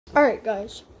Alright,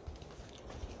 guys.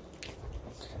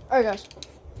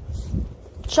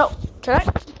 So,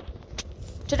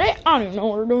 today, I don't even know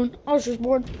what we're doing. I was just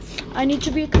bored. I need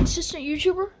to be a consistent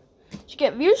YouTuber to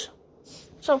get views.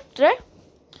 So, today,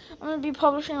 I'm going to be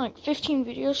publishing like 15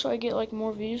 videos so I get like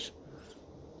more views.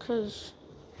 Because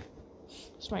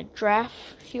it's my draft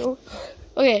here.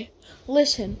 Okay,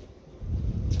 listen,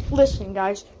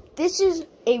 guys. This is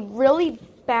a really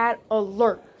bad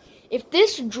alert. If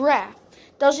this draft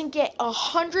doesn't get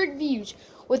 100 views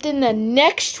within the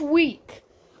next week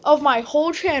of my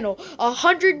whole channel,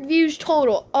 100 views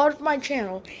total of my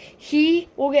channel, he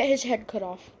will get his head cut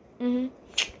off.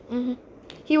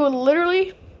 He will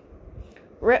literally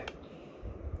rip.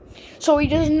 So he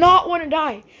does not want to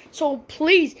die. So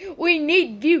please, we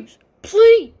need views.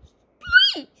 Please.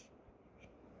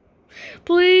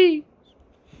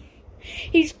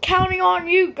 He's counting on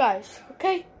you guys,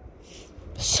 okay?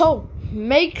 So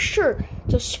make sure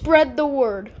to spread the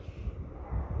word.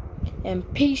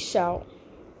 And peace out.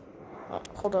 Oh,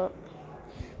 hold up.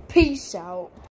 Peace out.